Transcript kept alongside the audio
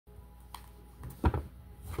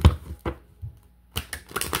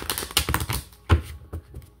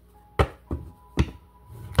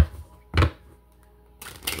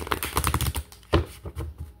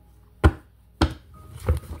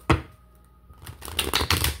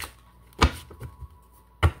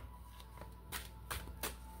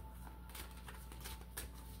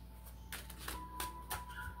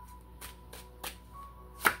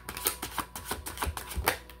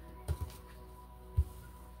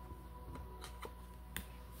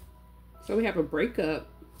So we have a breakup.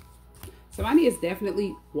 Somebody is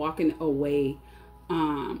definitely walking away.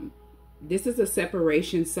 This is a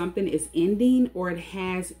separation. Something is ending or it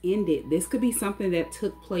has ended. This could be something that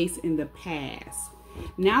took place in the past.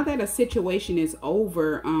 Now that a situation is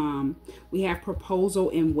over, we have proposal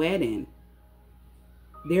and wedding.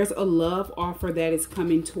 There's a love offer that is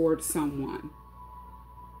coming towards someone.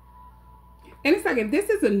 And it's like, if this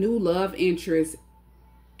is a new love interest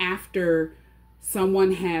after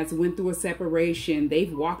someone has went through a separation,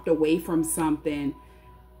 they've walked away from something,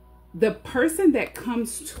 the person that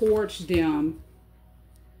comes towards them,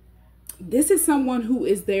 this is someone who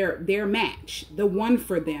is their match, the one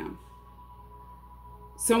for them.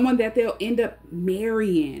 Someone that they'll end up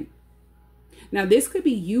marrying. Now, this could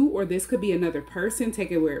be you or this could be another person.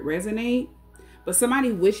 Take it where it resonates. But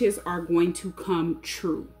somebody's wishes are going to come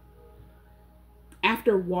true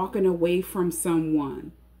after walking away from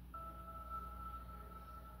someone.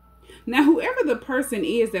 Now, whoever the person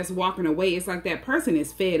is that's walking away, it's like that person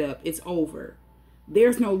is fed up. It's over.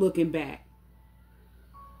 There's no looking back.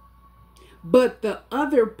 But the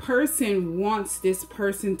other person wants this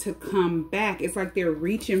person to come back. It's like they're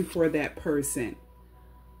reaching for that person.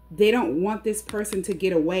 They don't want this person to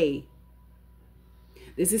get away.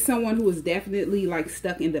 This is someone who is definitely like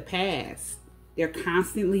stuck in the past. They're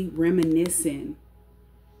constantly reminiscing.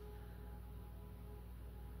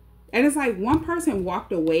 And it's like one person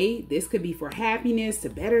walked away. This could be for happiness, to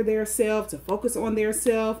better their self, to focus on their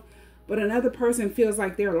self. But another person feels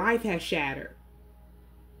like their life has shattered.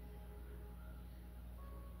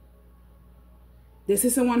 This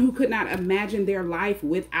is someone who could not imagine their life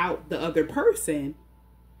without the other person.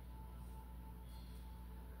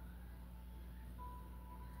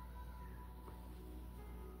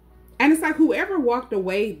 And it's like whoever walked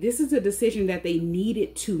away, this is a decision that they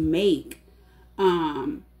needed to make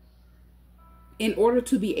in order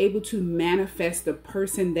to be able to manifest the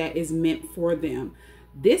person that is meant for them.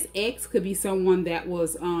 This ex could be someone that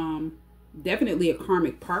was definitely a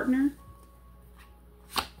karmic partner.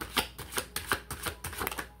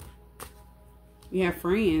 We have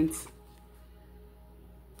friends.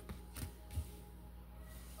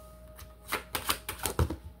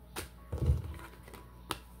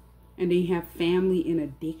 And then you have family and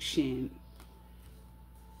addiction.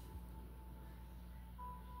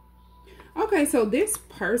 Okay, so this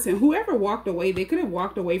person, whoever walked away, they could have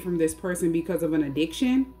walked away from this person because of an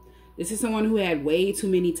addiction. This is someone who had way too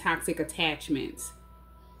many toxic attachments.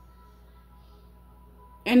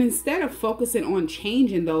 And instead of focusing on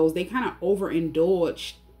changing those, they kind of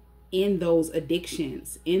overindulged in those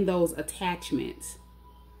addictions, in those attachments.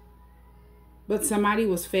 But somebody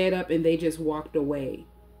was fed up and they just walked away.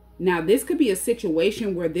 Now, this could be a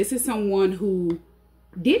situation where this is someone who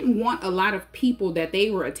didn't want a lot of people that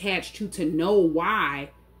they were attached to know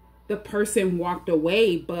why the person walked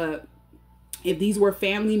away. But if these were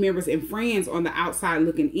family members and friends on the outside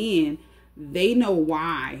looking in, they know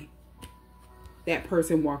why that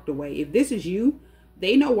person walked away. If this is you,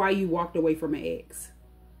 they know why you walked away from an ex.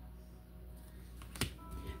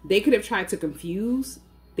 They could have tried to confuse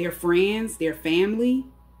their friends, their family.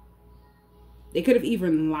 They could have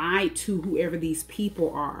even lied to whoever these people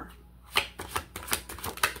are.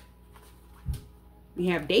 We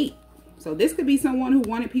have date. So this could be someone who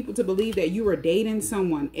wanted people to believe that you were dating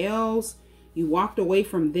someone else. You walked away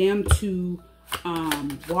from them to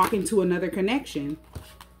walk into another connection.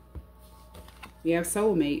 We have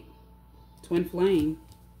soulmate, twin flame.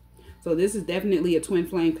 So this is definitely a twin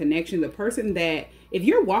flame connection. The person that, if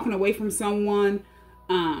you're walking away from someone,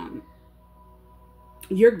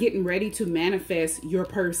 you're getting ready to manifest your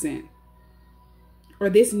person. Or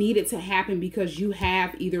this needed to happen because you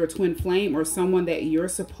have either a twin flame or someone that you're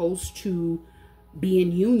supposed to be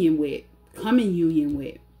in union with, come in union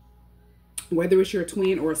with. Whether it's your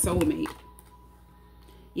twin or a soulmate.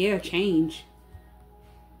 Yeah, change.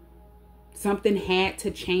 Something had to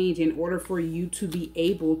change in order for you to be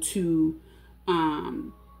able to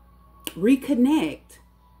reconnect.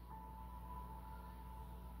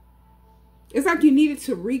 It's like you needed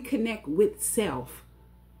to reconnect with self.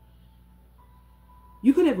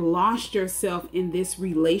 You could have lost yourself in this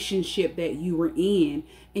relationship that you were in,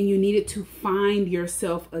 and you needed to find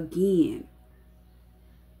yourself again.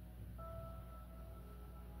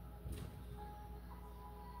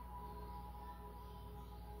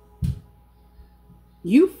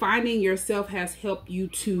 You finding yourself has helped you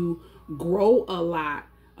to grow a lot.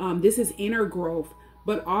 This is inner growth,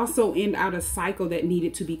 but also end out a cycle that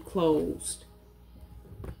needed to be closed.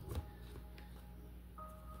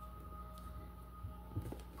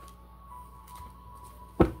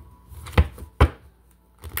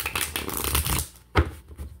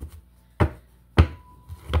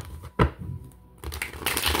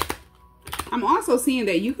 I'm also seeing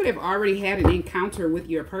that you could have already had an encounter with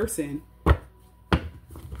your person.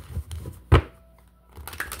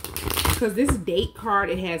 Because this date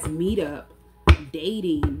card, it has meetup,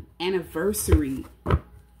 dating, anniversary.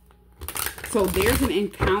 So there's an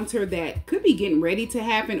encounter that could be getting ready to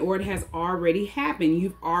happen, or it has already happened.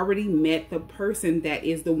 You've already met the person that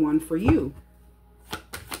is the one for you.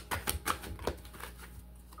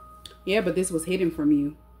 Yeah, but this was hidden from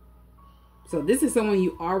you. So this is someone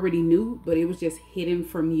you already knew, but it was just hidden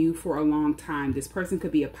from you for a long time. This person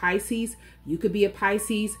could be a Pisces. You could be a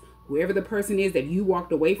Pisces. Whoever the person is that you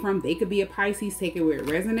walked away from, they could be a Pisces. Take it where it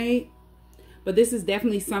resonates. But this is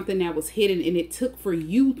definitely something that was hidden, and it took for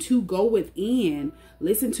you to go within,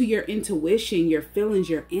 listen to your intuition, your feelings,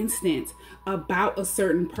 your instincts about a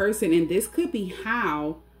certain person. And this could be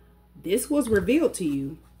how this was revealed to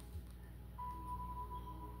you.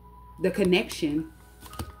 The connection.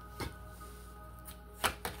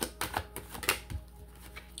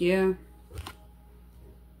 Yeah.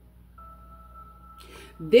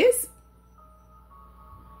 This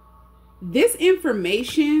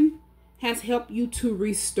information has helped you to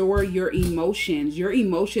restore your emotions. Your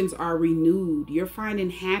emotions are renewed. You're finding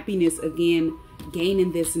happiness again,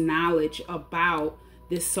 gaining this knowledge about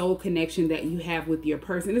this soul connection that you have with your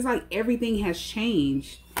person. It's like everything has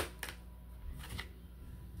changed.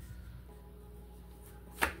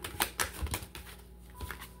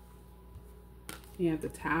 You have the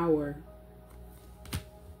Tower.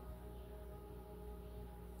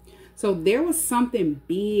 So there was something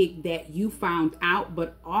big that you found out,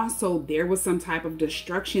 but also there was some type of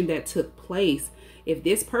destruction that took place. If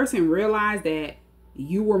this person realized that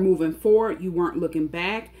you were moving forward, you weren't looking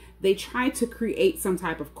back, they tried to create some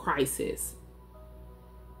type of crisis.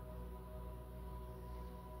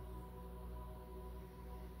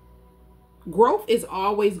 Growth is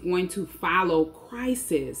always going to follow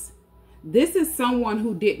crisis. This is someone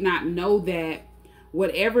who did not know that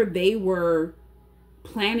whatever they were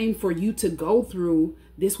planning for you to go through,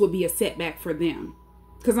 this would be a setback for them.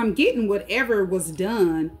 Because I'm getting whatever was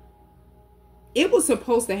done, it was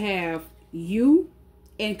supposed to have you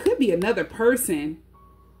and could be another person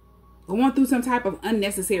going through some type of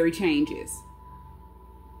unnecessary changes.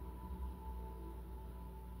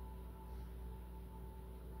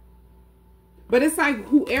 But it's like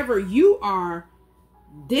whoever you are,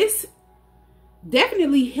 this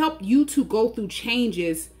definitely helped you to go through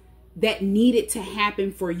changes that needed to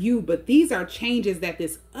happen for you. But these are changes that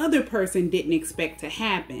this other person didn't expect to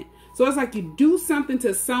happen. So it's like you do something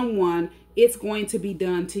to someone, it's going to be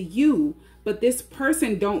done to you. But this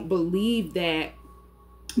person don't believe that,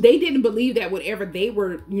 they didn't believe that whatever they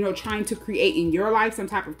were, trying to create in your life, some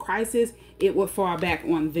type of crisis, it would fall back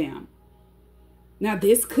on them. Now,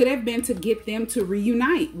 this could have been to get them to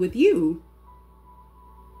reunite with you.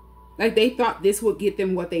 Like they thought this would get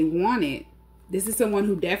them what they wanted. This is someone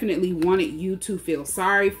who definitely wanted you to feel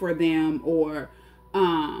sorry for them, or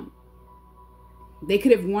they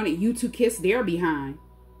could have wanted you to kiss their behind.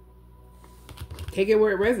 Take it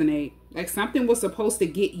where it resonates. Like something was supposed to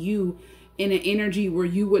get you in an energy where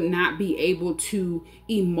you would not be able to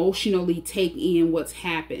emotionally take in what's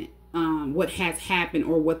happened, what has happened,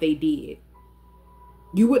 or what they did.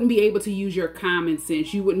 You wouldn't be able to use your common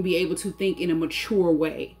sense. You wouldn't be able to think in a mature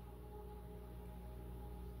way.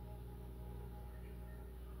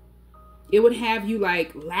 It would have you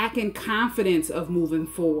like lacking confidence of moving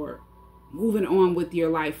forward, moving on with your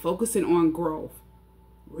life, focusing on growth,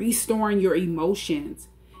 restoring your emotions,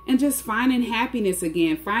 and just finding happiness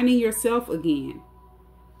again, finding yourself again.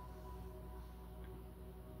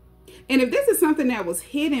 And if this is something that was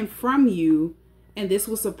hidden from you, and this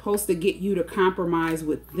was supposed to get you to compromise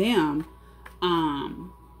with them,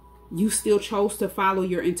 you still chose to follow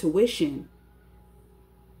your intuition.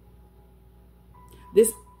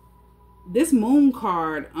 This moon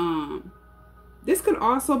card, this could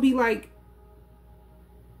also be like,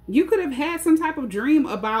 you could have had some type of dream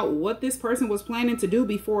about what this person was planning to do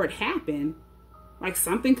before it happened. Like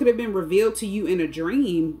something could have been revealed to you in a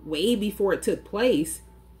dream way before it took place.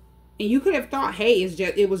 And you could have thought, hey,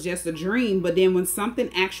 it was just a dream. But then when something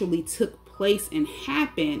actually took place and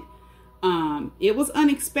happened, it was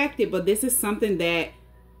unexpected. But this is something that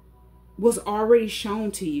was already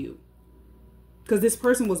shown to you. Because this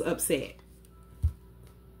person was upset.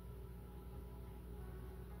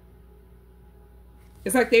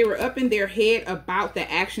 It's like they were up in their head about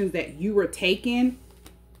the actions that you were taking,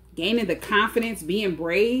 gaining the confidence, being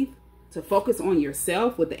brave to focus on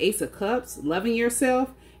yourself with the Ace of Cups, loving yourself.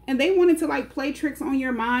 And they wanted to like play tricks on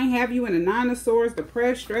your mind, have you in a Nine of Swords,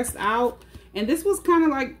 depressed, stressed out. And this was kind of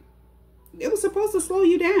like, it was supposed to slow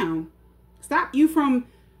you down, stop you from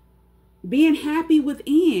being happy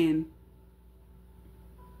within.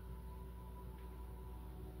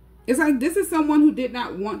 It's like this is someone who did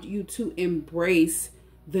not want you to embrace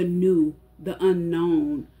the new, the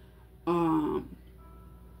unknown,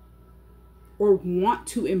 or want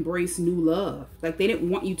to embrace new love. Like they didn't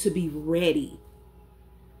want you to be ready.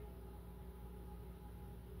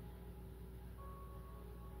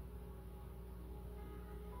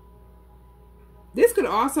 This could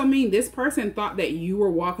also mean this person thought that you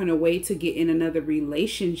were walking away to get in another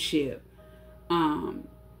relationship.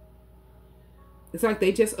 It's like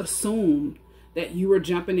they just assumed that you were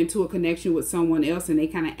jumping into a connection with someone else, and they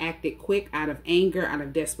kind of acted quick out of anger, out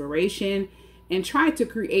of desperation, and tried to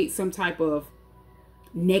create some type of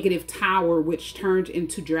negative tower, which turned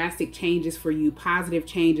into drastic changes for you, positive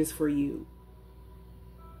changes for you.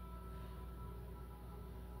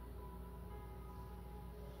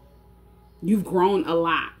 You've grown a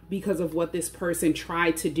lot because of what this person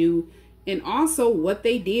tried to do, and also what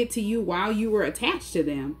they did to you while you were attached to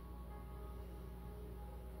them.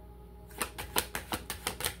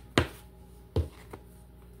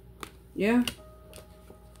 Yeah.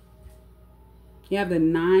 You have the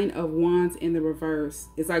 9 of Wands in the reverse.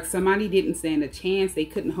 It's like somebody didn't stand a chance. They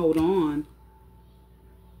couldn't hold on.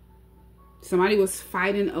 Somebody was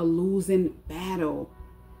fighting a losing battle.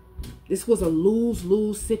 This was a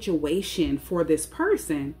lose-lose situation for this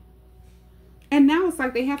person. And now it's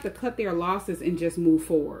like they have to cut their losses and just move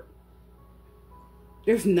forward.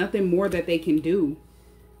 There's nothing more that they can do.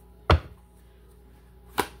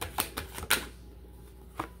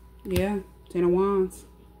 Yeah, 10 of Wands.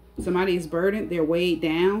 Somebody is burdened. They're weighed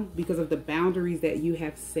down because of the boundaries that you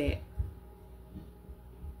have set.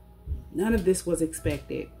 None of this was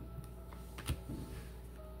expected.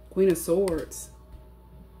 Queen of Swords.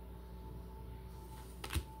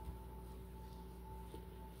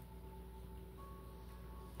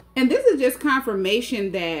 And this is just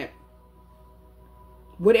confirmation that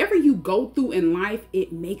whatever you go through in life,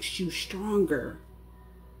 it makes you stronger.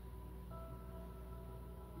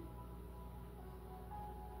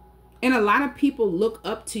 And a lot of people look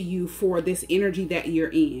up to you for this energy that you're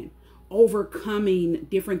in, overcoming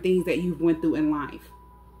different things that you've went through in life,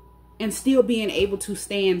 and still being able to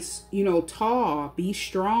stand, you know, tall, be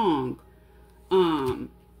strong.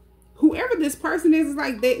 Whoever this person is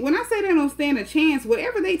like, when I say they don't stand a chance,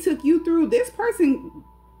 whatever they took you through, this person,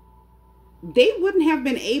 they wouldn't have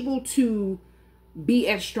been able to be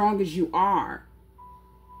as strong as you are.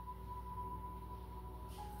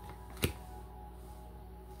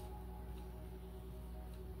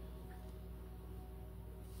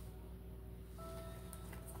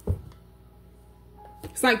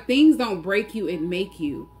 It's like things don't break you, it make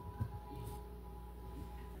you.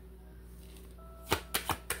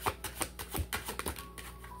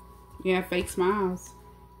 Yeah, fake smiles.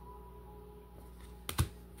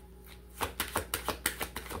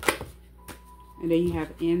 And then you have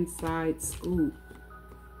inside scoop.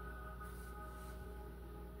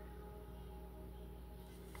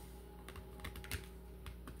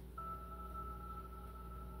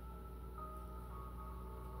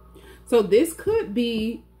 So this could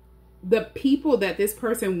be the people that this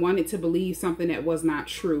person wanted to believe something that was not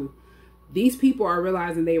true. These people are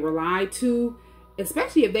realizing they were lied to,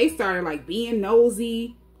 especially if they started like being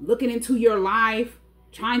nosy, looking into your life,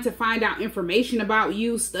 trying to find out information about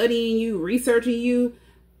you, studying you, researching you.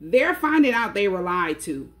 They're finding out they were lied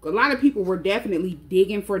to. A lot of people were definitely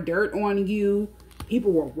digging for dirt on you.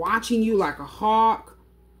 People were watching you like a hawk.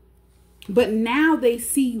 But now they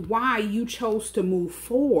see why you chose to move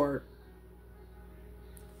forward.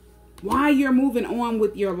 Why you're moving on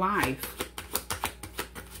with your life.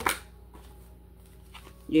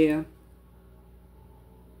 Yeah.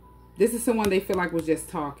 This is someone they feel like was just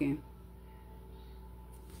talking.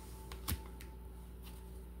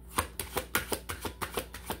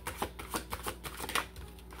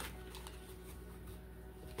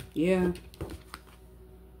 Yeah.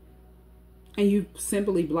 And you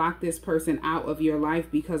simply block this person out of your life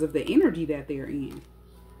because of the energy that they're in.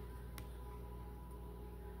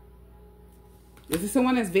 This is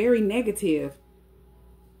someone that's very negative.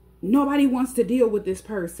 Nobody wants to deal with this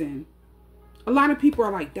person. A lot of people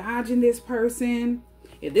are like dodging this person.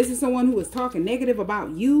 If this is someone who is talking negative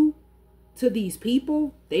about you to these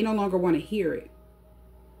people, they no longer want to hear it.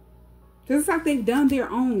 Because it's like they've done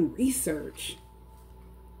their own research.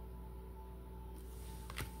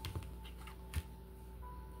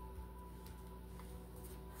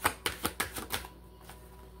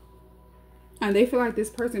 And they feel like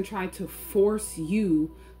this person tried to force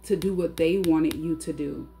you to do what they wanted you to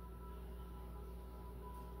do.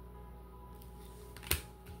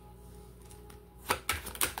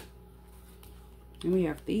 And we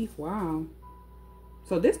have thief. Wow.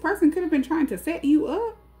 So this person could have been trying to set you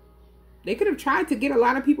up. They could have tried to get a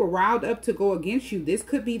lot of people riled up to go against you. This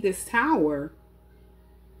could be this Tower.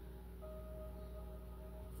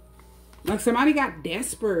 Like somebody got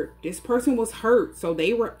desperate. This person was hurt, so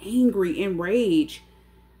they were angry and rage.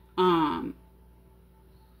 I'm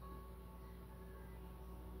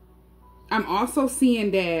also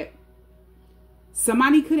seeing that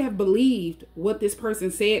somebody could have believed what this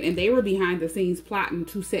person said, and they were behind the scenes plotting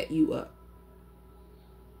to set you up.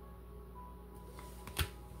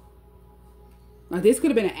 Like this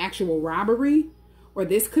could have been an actual robbery, or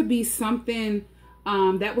this could be something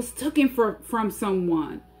that was taken from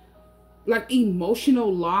someone. Like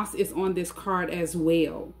emotional loss is on this card as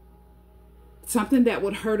well. Something that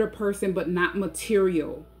would hurt a person, but not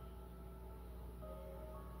material.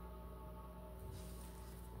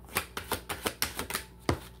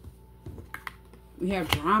 We have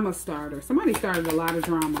drama starter. Somebody started a lot of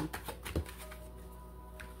drama.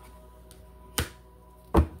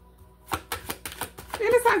 And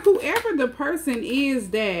it's like whoever the person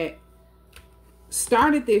is that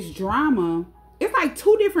started this drama, it's like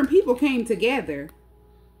two different people came together.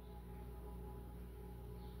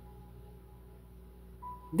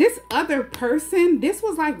 This other person, this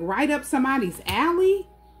was like right up somebody's alley.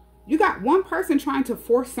 You got one person trying to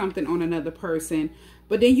force something on another person,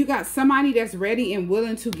 but then you got somebody that's ready and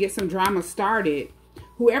willing to get some drama started.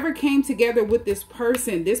 Whoever came together with this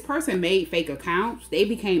person made fake accounts. They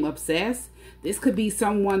became obsessed. This could be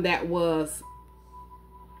someone that was,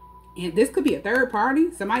 and this could be a third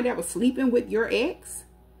party, somebody that was sleeping with your ex.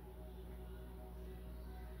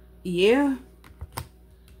 Yeah.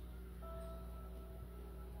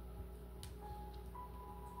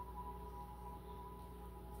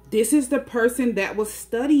 This is the person that was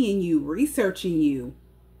studying you, researching you.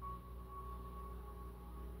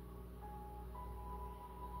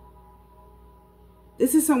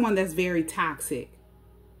 This is someone that's very toxic.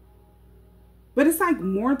 But it's like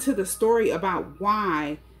more to the story about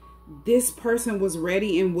why this person was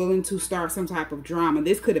ready and willing to start some type of drama.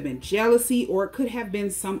 This could have been jealousy, or it could have been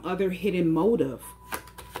some other hidden motive.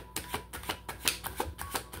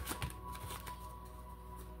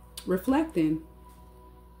 Reflecting.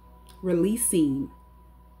 Releasing.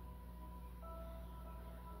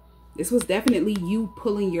 This was definitely you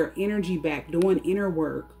pulling your energy back, doing inner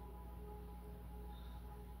work.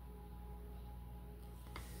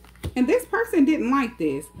 And this person didn't like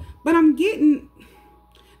this, but I'm getting,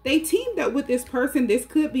 they teamed up with this person. This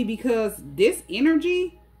could be because this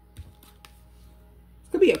energy,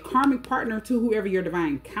 this could be a karmic partner to whoever your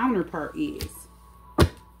divine counterpart is.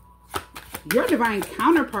 Your divine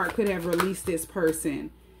counterpart could have released this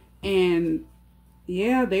person. And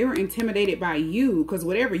yeah, they were intimidated by you because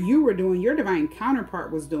whatever you were doing, your divine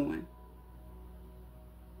counterpart was doing.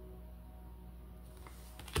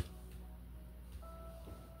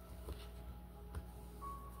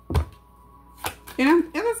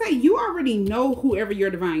 And as I say, you already know whoever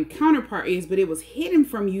your divine counterpart is, but it was hidden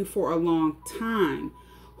from you for a long time.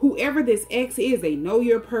 Whoever this ex is, they know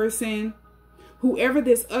your person. Whoever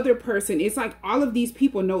this other person, it's like all of these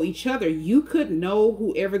people know each other. You could know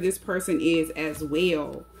whoever this person is as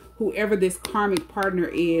well. Whoever this karmic partner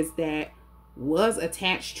is that was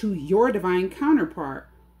attached to your divine counterpart.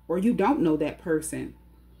 Or you don't know that person.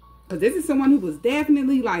 Because this is someone who was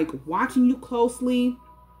definitely like watching you closely.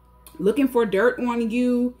 Looking for dirt on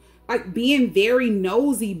you. Like being very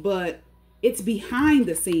nosy, but it's behind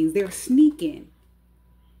the scenes. They're sneaking.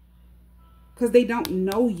 Because they don't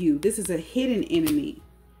know you. This is a hidden enemy.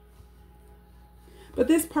 But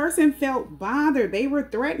this person felt bothered. They were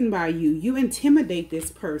threatened by you. You intimidate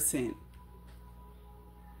this person.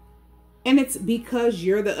 And it's because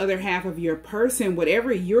you're the other half of your person.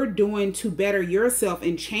 Whatever you're doing to better yourself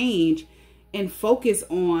and change and focus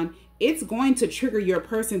on, it's going to trigger your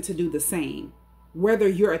person to do the same. Whether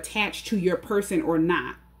you're attached to your person or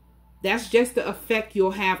not. That's just the effect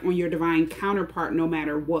you'll have on your divine counterpart no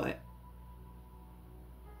matter what.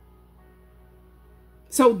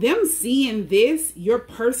 So them seeing this, your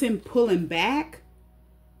person pulling back,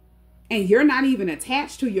 and you're not even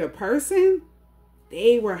attached to your person,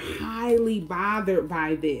 they were highly bothered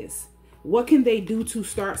by this. What can they do to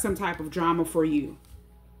start some type of drama for you?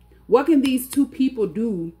 What can these two people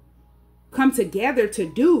do, come together to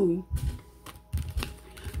do,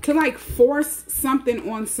 to like force something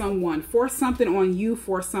on someone, force something on you,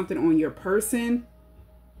 force something on your person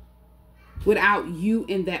without you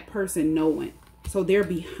and that person knowing? So they're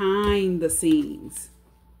behind the scenes,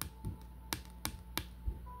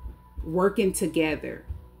 working together.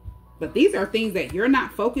 But these are things that you're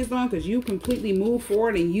not focused on because you completely move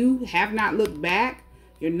forward and you have not looked back.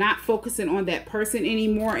 You're not focusing on that person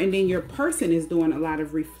anymore. And then your person is doing a lot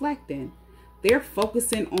of reflecting. They're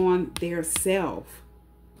focusing on their self.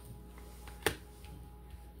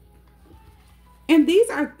 And these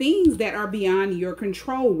are things that are beyond your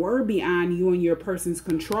control, were beyond you and your person's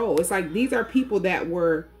control. It's like these are people that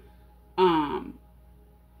were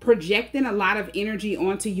projecting a lot of energy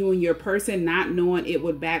onto you and your person, not knowing it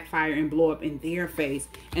would backfire and blow up in their face.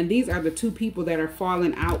 And these are the two people that are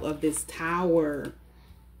falling out of this tower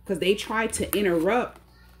because they tried to interrupt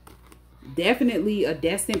definitely a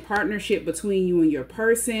destined partnership between you and your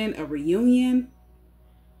person, a reunion.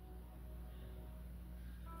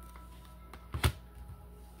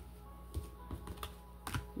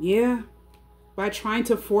 Yeah, by trying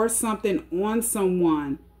to force something on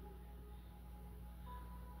someone.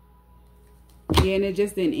 Yeah, and it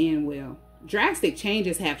just didn't end well. Drastic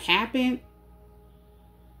changes have happened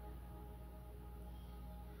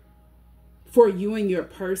for you and your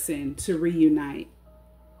person to reunite.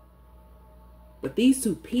 But these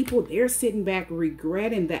two people, they're sitting back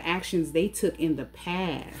regretting the actions they took in the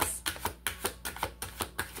past.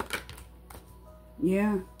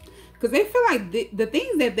 Yeah. Because they feel like the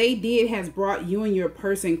things that they did has brought you and your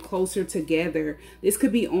person closer together. This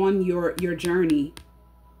could be on your journey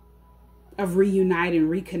of reuniting,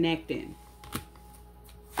 reconnecting.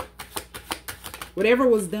 Whatever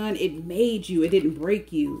was done, it made you. It didn't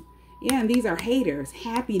break you. Yeah, and these are haters,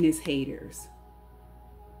 happiness haters.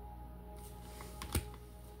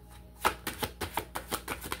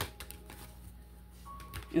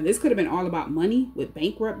 And this could have been all about money with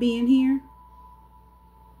bankrupt being here.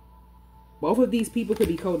 Both of these people could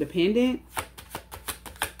be codependent.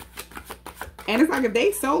 And it's like if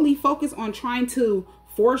they solely focus on trying to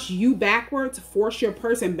force you backwards, force your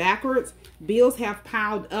person backwards, bills have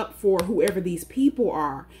piled up for whoever these people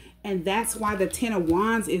are. And that's why the Ten of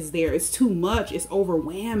Wands is there. It's too much. It's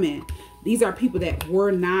overwhelming. These are people that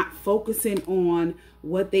were not focusing on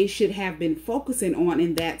what they should have been focusing on,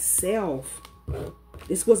 in that self.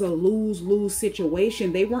 This was a lose-lose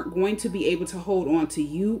situation. They weren't going to be able to hold on to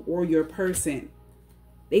you or your person.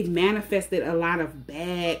 They've manifested a lot of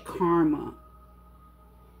bad karma.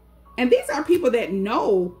 And these are people that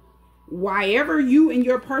know why ever you and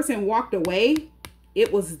your person walked away,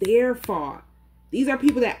 it was their fault. These are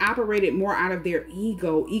people that operated more out of their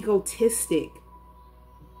ego, egotistic.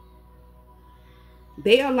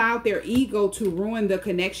 They allowed their ego to ruin the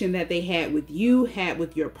connection that they had with you, had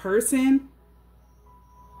with your person.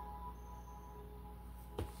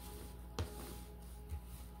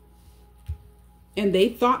 And they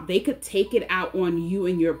thought they could take it out on you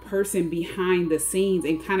and your person behind the scenes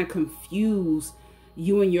and kind of confuse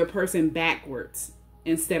you and your person backwards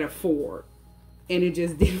instead of forward. And it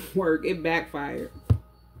just didn't work. It backfired.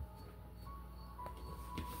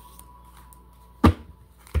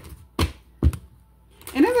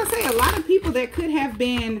 And as I say, a lot of people that could have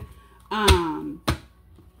been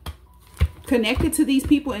connected to these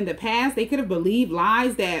people in the past, they could have believed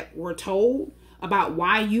lies that were told about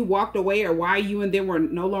why you walked away or why you and them were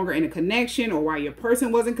no longer in a connection or why your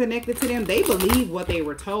person wasn't connected to them. They believed what they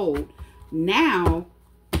were told. Now,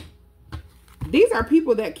 these are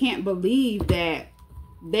people that can't believe that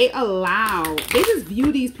they just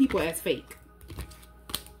view these people as fake.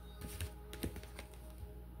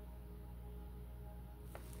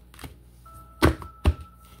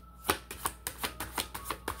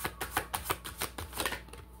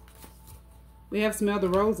 We have Smell the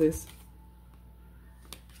Roses.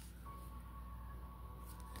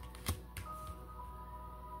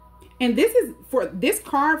 And this is, for this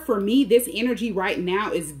card, for me, this energy right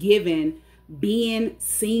now is given being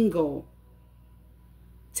single.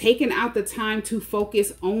 Taking out the time to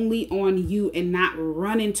focus only on you and not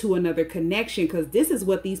run into another connection. Because this is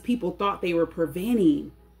what these people thought they were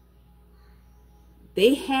preventing.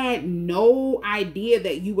 They had no idea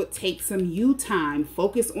that you would take some you time.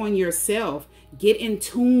 Focus on yourself. Get in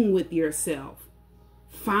tune with yourself.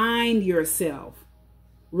 Find yourself.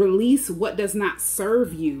 Release what does not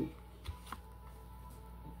serve you.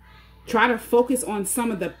 Try to focus on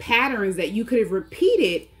some of the patterns that you could have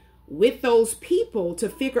repeated with those people to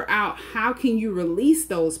figure out how can you release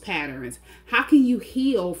those patterns? How can you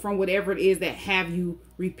heal from whatever it is that have you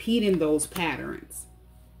repeating those patterns?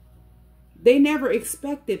 They never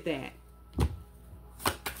expected that.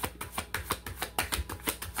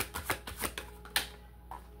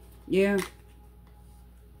 Yeah.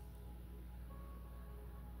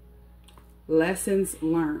 Lessons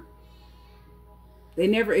learned. They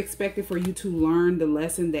never expected for you to learn the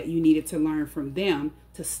lesson that you needed to learn from them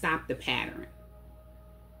to stop the pattern.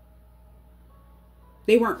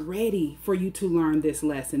 They weren't ready for you to learn this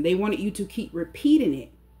lesson. They wanted you to keep repeating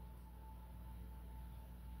it.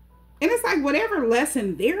 And it's like whatever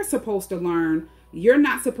lesson they're supposed to learn, you're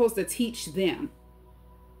not supposed to teach them.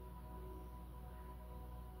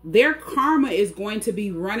 Their karma is going to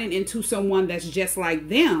be running into someone that's just like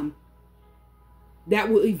them, that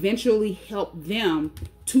will eventually help them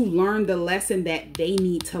to learn the lesson that they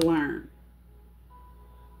need to learn.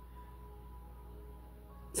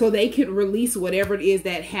 So they could release whatever it is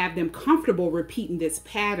that have them comfortable repeating this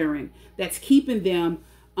pattern that's keeping them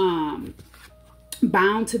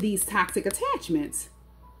bound to these toxic attachments.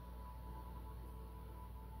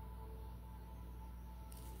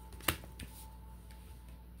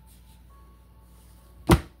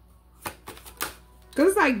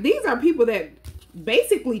 Because it's like these are people that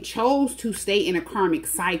basically chose to stay in a karmic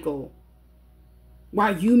cycle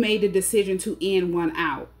while you made the decision to end one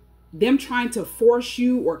out. Them trying to force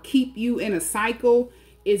you or keep you in a cycle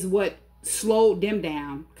is what slowed them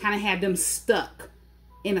down, kind of had them stuck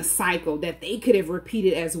in a cycle that they could have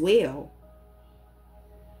repeated as well.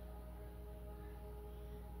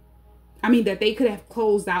 I mean, that they could have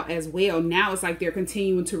closed out as well. Now it's like they're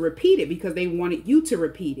continuing to repeat it because they wanted you to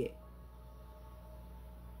repeat it.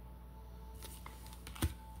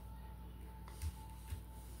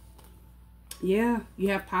 Yeah, you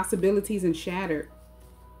have possibilities and shattered.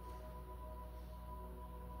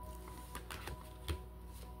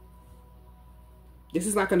 This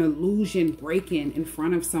is like an illusion breaking in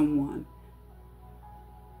front of someone.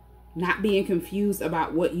 Not being confused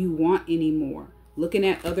about what you want anymore. Looking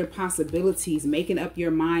at other possibilities, making up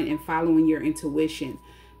your mind and following your intuition.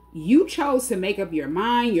 You chose to make up your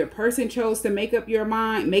mind. Your person chose to make up your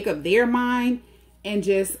mind, make up their mind, and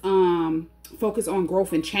just focus on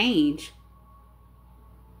growth and change.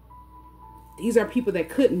 These are people that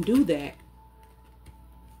couldn't do that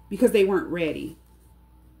because they weren't ready.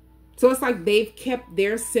 So it's like they've kept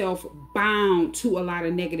their self bound to a lot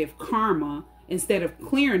of negative karma instead of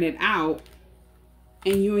clearing it out.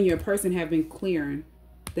 And you and your person have been clearing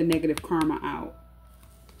the negative karma out.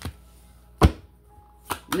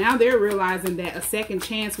 Now they're realizing that a second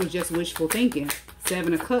chance was just wishful thinking.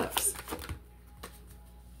 7 of Cups.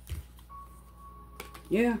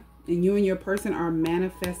 Yeah. And you and your person are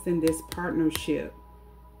manifesting this partnership.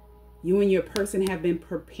 You and your person have been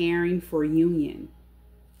preparing for union.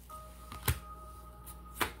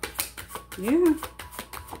 Yeah.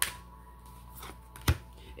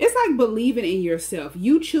 It's like believing in yourself.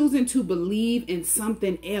 You choosing to believe in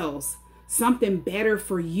something else, something better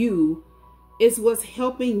for you, is what's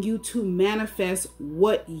helping you to manifest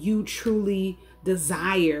what you truly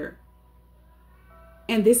desire.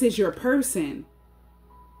 And this is your person.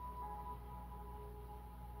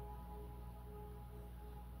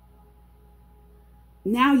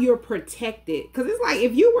 Now you're protected. Because it's like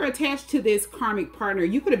if you were attached to this karmic partner,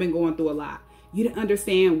 you could have been going through a lot. You didn't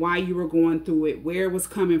understand why you were going through it, where it was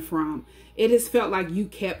coming from. It just felt like you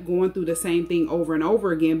kept going through the same thing over and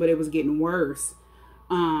over again, but it was getting worse.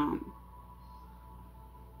 Now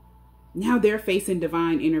they're facing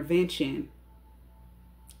divine intervention.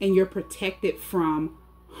 And you're protected from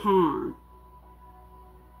harm.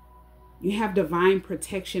 You have divine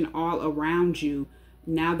protection all around you.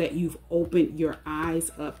 Now that you've opened your eyes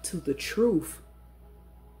up to the truth.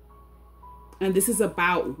 And this is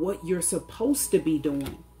about what you're supposed to be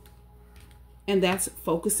doing. And that's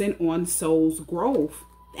focusing on soul's growth.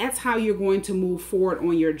 That's how you're going to move forward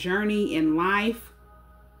on your journey in life.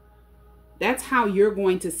 That's how you're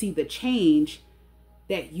going to see the change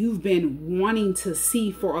that you've been wanting to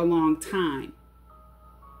see for a long time.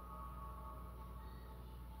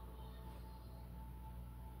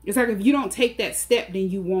 It's like if you don't take that step, then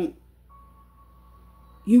you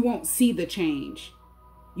won't see the change.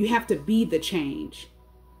 You have to be the change.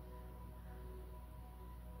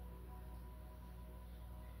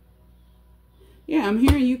 Yeah, I'm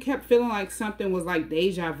hearing you kept feeling like something was like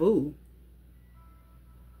deja vu.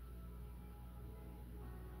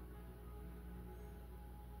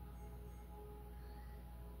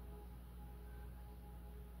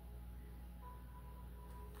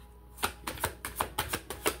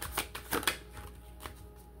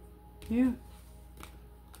 Yeah.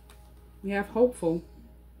 You have hopeful.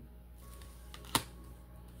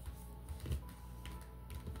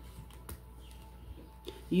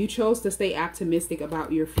 You chose to stay optimistic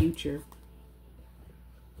about your future.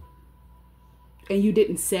 And you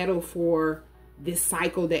didn't settle for this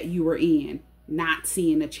cycle that you were in, not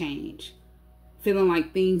seeing a change. Feeling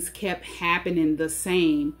like things kept happening the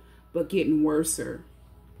same, but getting worser.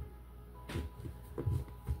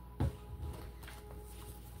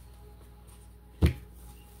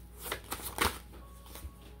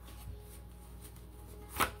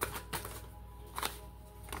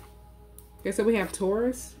 Okay, so we have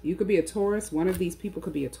Taurus. You could be a Taurus. One of these people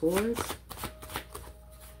could be a Taurus.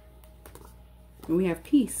 And we have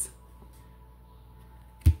peace.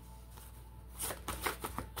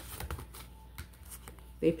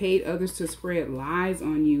 They paid others to spread lies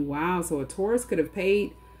on you. Wow, so a Taurus could have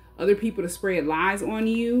paid other people to spread lies on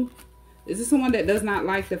you. This is someone that does not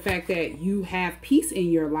like the fact that you have peace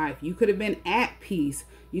in your life. You could have been at peace.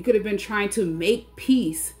 You could have been trying to make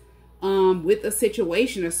peace with a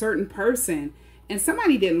situation, a certain person, and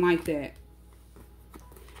somebody didn't like that.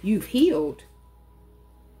 You've healed.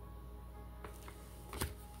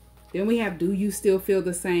 Then we have, do you still feel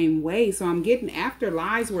the same way? So I'm getting, after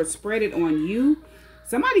lies were spreaded on you,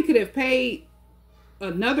 somebody could have paid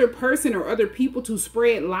another person or other people to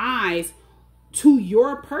spread lies to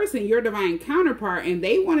your person, your divine counterpart, and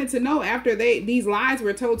they wanted to know, after these lies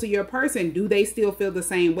were told to your person, do they still feel the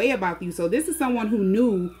same way about you? So this is someone who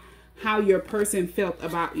knew how your person felt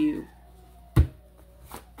about you.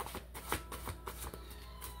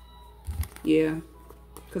 Yeah,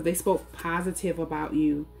 because they spoke positive about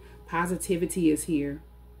you. Positivity is here.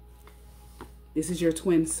 This is your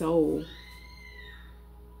twin soul.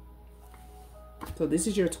 So this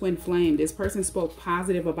is your twin flame. This person spoke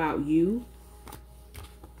positive about you.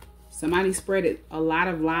 Somebody spread a lot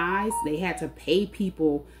of lies. They had to pay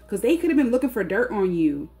people because they could have been looking for dirt on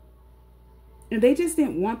you. And they just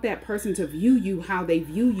didn't want that person to view you how they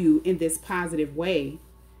view you in this positive way.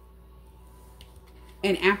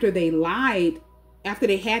 And after they lied, after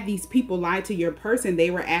they had these people lie to your person, they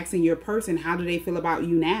were asking your person, how do they feel about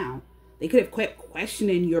you now? They could have kept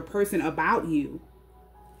questioning your person about you.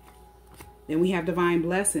 Then we have divine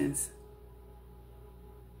blessings.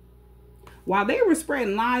 While they were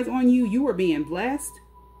spreading lies on you, you were being blessed.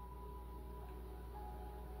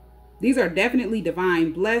 These are definitely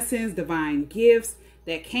divine blessings, divine gifts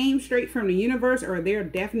that came straight from the universe, or they're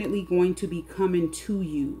definitely going to be coming to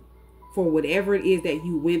you for whatever it is that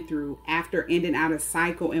you went through after ending out a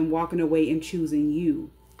cycle and walking away and choosing you.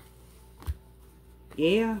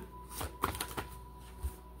 Yeah.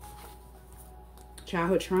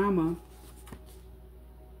 Childhood trauma.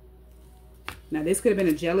 Now, this could have been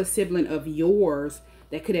a jealous sibling of yours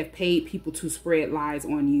that could have paid people to spread lies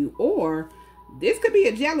on you. Or this could be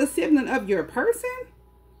a jealous sibling of your person.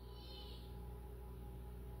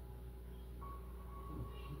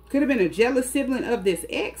 Could have been a jealous sibling of this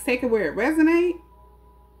ex. Take it where it resonates.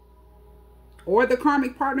 Or the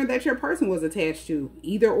karmic partner that your person was attached to.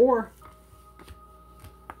 Either or.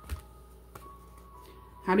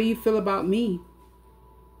 How do you feel about me?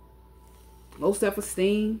 Low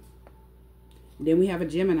self-esteem. Then we have a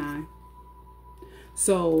Gemini.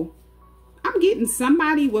 So I'm getting,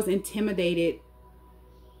 somebody was intimidated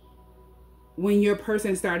when your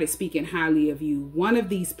person started speaking highly of you. One of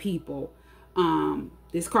these people,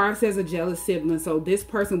 this card says a jealous sibling. So this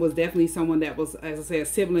person was definitely someone that was, as I said, a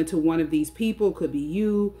sibling to one of these people. Could be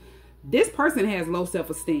you. This person has low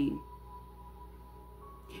self-esteem.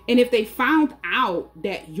 And if they found out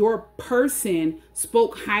that your person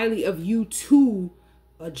spoke highly of you to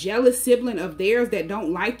a jealous sibling of theirs that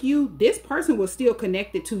don't like you, this person was still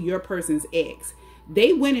connected to your person's ex.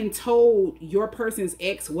 They went and told your person's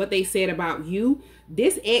ex what they said about you.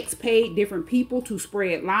 This ex paid different people to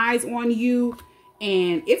spread lies on you.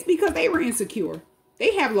 And it's because they were insecure.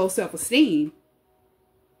 They have low self-esteem.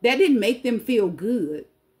 That didn't make them feel good.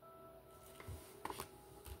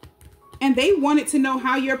 And they wanted to know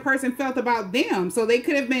how your person felt about them. So they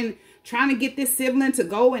could have been trying to get this sibling to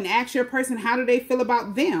go and ask your person, how do they feel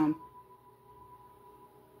about them?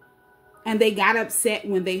 And they got upset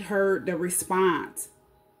when they heard the response.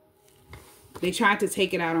 They tried to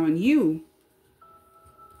take it out on you.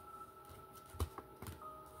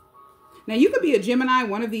 Now, you could be a Gemini.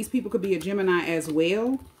 One of these people could be a Gemini as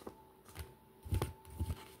well.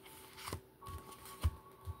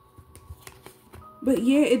 But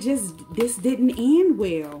yeah, this didn't end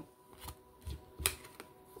well.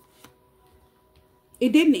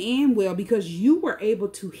 It didn't end well because you were able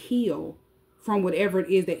to heal from whatever it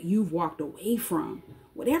is that you've walked away from.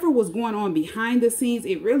 Whatever was going on behind the scenes,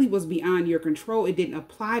 it really was beyond your control. It didn't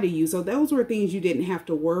apply to you. So those were things you didn't have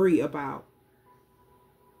to worry about.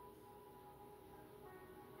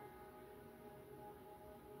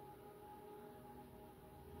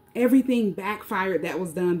 Everything backfired that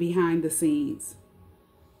was done behind the scenes.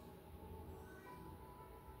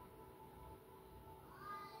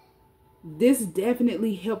 This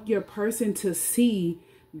definitely helped your person to see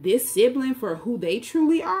this sibling for who they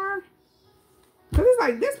truly are. Because it's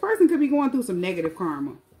like this person could be going through some negative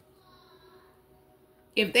karma.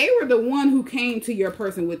 If they were the one who came to your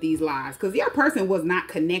person with these lies, because your person was not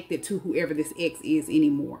connected to whoever this ex is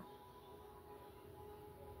anymore.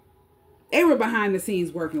 They were behind the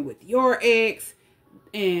scenes working with your ex,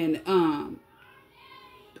 and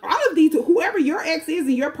all of these, whoever your ex is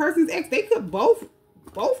and your person's ex, they could both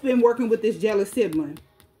been working with this jealous sibling.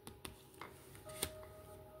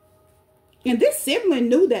 And this sibling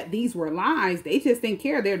knew that these were lies. They just didn't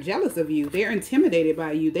care. They're jealous of you. They're intimidated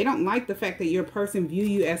by you. They don't like the fact that your person view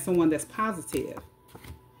you as someone that's positive.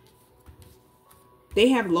 They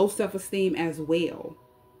have low self-esteem as well.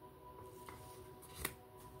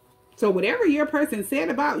 So whatever your person said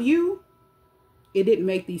about you, it didn't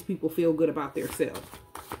make these people feel good about themselves.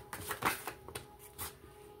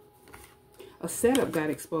 A setup got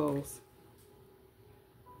exposed.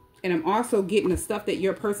 And I'm also getting the stuff that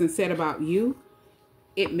your person said about you.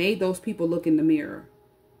 It made those people look in the mirror.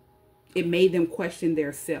 It made them question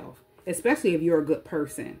their self, especially if you're a good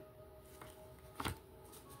person.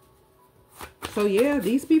 So yeah,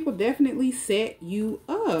 these people definitely set you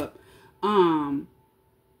up.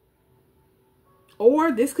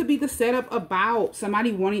 Or this could be the setup about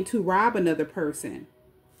somebody wanting to rob another person.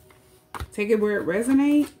 Take it where it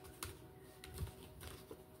resonates.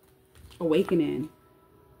 Awakening.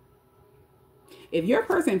 If your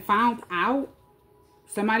person found out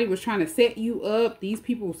somebody was trying to set you up, these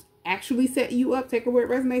people actually set you up, take it where it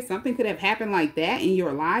resonates, something could have happened like that in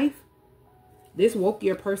your life. This woke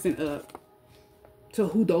your person up to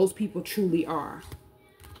who those people truly are.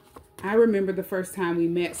 I remember the first time we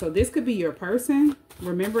met. So this could be your person.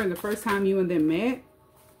 Remembering the first time you and them met.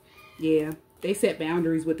 Yeah, they set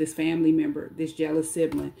boundaries with this family member, this jealous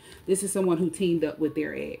sibling. This is someone who teamed up with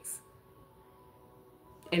their ex.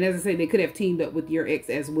 And as I say, they could have teamed up with your ex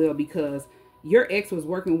as well, because your ex was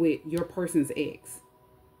working with your person's ex.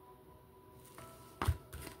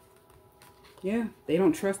 Yeah, they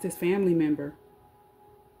don't trust this family member.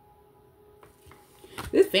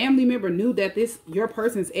 This family member knew that your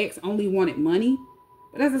person's ex only wanted money.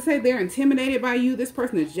 But as I said, they're intimidated by you. This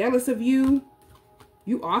person is jealous of you.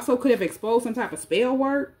 You also could have exposed some type of spell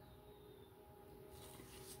work.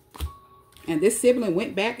 And this sibling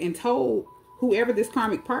went back and told whoever this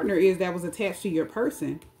karmic partner is that was attached to your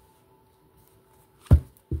person.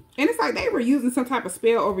 And it's like they were using some type of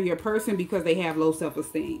spell over your person because they have low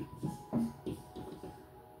self-esteem.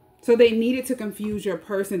 So they needed to confuse your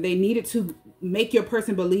person. They needed to make your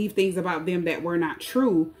person believe things about them that were not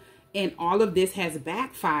true. And all of this has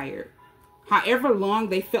backfired. However long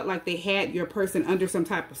they felt like they had your person under some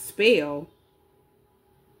type of spell,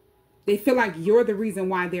 they feel like you're the reason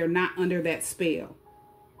why they're not under that spell.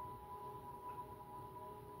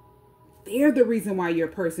 They're the reason why your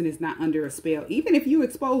person is not under a spell, even if you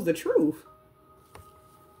expose the truth.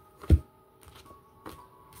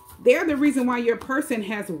 They're the reason why your person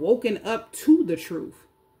has woken up to the truth.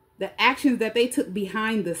 The actions that they took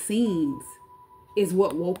behind the scenes is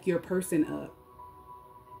what woke your person up.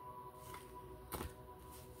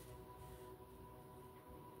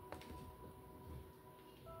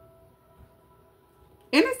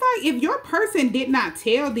 And it's like, if your person did not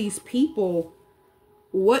tell these people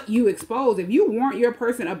what you exposed, if you warned your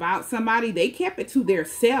person about somebody, they kept it to their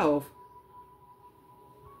self.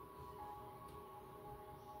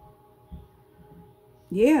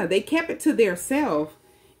 Yeah, they kept it to their self.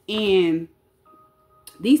 And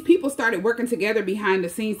these people started working together behind the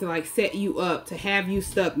scenes to like set you up, to have you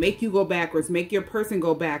stuck, make you go backwards, make your person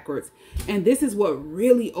go backwards. And this is what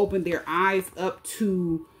really opened their eyes up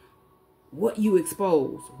to what you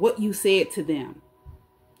exposed, what you said to them.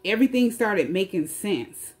 Everything started making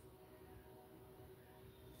sense.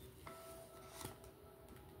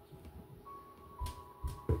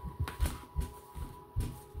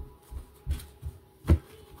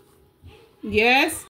 Yes.